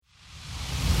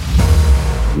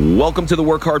Welcome to the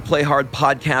Work Hard, Play Hard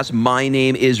podcast. My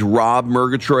name is Rob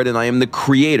Murgatroyd, and I am the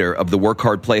creator of the Work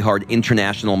Hard, Play Hard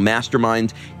International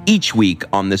Mastermind. Each week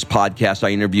on this podcast, I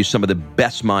interview some of the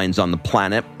best minds on the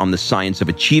planet on the science of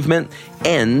achievement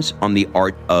and on the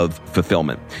art of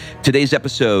fulfillment. Today's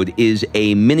episode is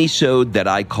a mini-sode that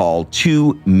I call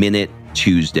 2-Minute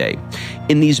Tuesday.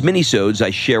 In these mini-sodes,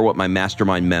 I share what my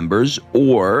mastermind members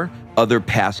or other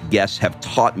past guests have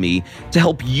taught me to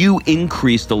help you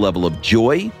increase the level of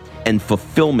joy and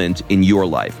fulfillment in your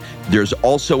life. There's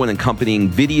also an accompanying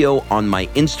video on my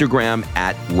Instagram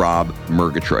at Rob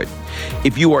Murgatroyd.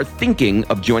 If you are thinking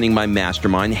of joining my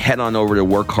mastermind, head on over to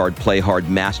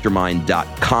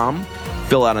workhardplayhardmastermind.com,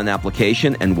 fill out an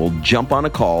application, and we'll jump on a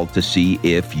call to see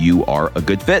if you are a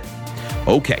good fit.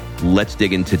 Okay, let's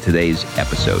dig into today's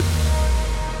episode.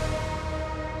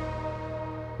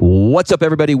 What's up,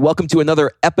 everybody? Welcome to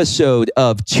another episode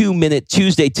of 2-Minute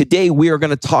Tuesday. Today, we are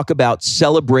going to talk about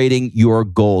celebrating your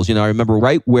goals. You know, I remember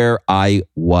right where I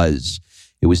was.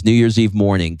 It was New Year's Eve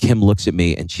morning. Kim looks at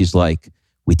me and she's like,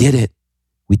 we did it.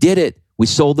 We did it. We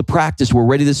sold the practice. We're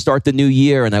ready to start the new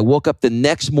year. And I woke up the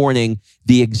next morning,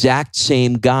 the exact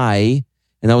same guy.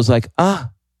 And I was like,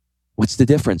 what's the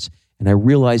difference? And I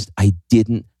realized I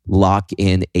didn't lock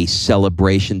in a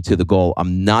celebration to the goal.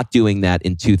 I'm not doing that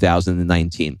in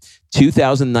 2019.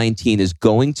 2019 is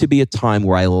going to be a time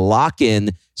where I lock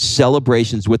in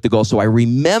celebrations with the goal. So I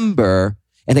remember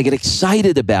and I get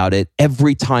excited about it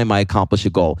every time I accomplish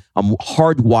a goal. I'm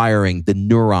hardwiring the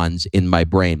neurons in my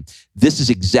brain. This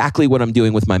is exactly what I'm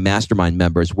doing with my mastermind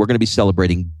members. We're going to be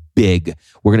celebrating big.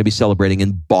 We're going to be celebrating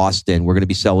in Boston. We're going to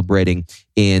be celebrating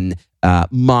in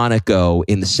Monaco,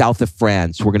 in the south of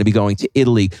France. We're going to be going to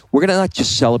Italy. We're going to not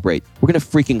just celebrate. We're going to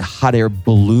freaking hot air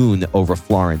balloon over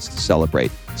Florence to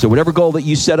celebrate. So whatever goal that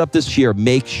you set up this year,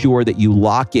 make sure that you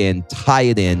lock in, tie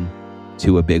it in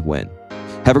to a big win.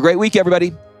 Have a great week,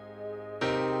 everybody.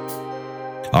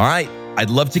 All right. I'd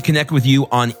love to connect with you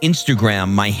on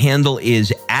Instagram. My handle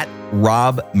is at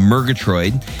Rob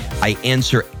Murgatroyd. I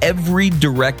answer every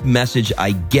direct message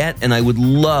I get, and I would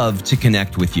love to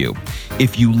connect with you.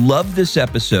 If you love this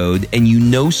episode and you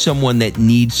know someone that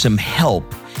needs some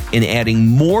help in adding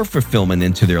more fulfillment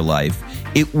into their life,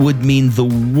 it would mean the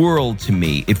world to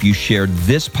me if you shared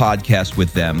this podcast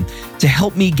with them to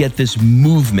help me get this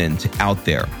movement out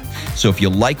there. So if you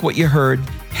like what you heard,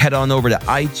 head on over to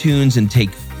iTunes and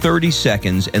take 30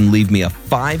 seconds and leave me a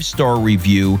 5-star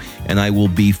review, and I will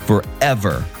be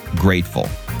forever grateful.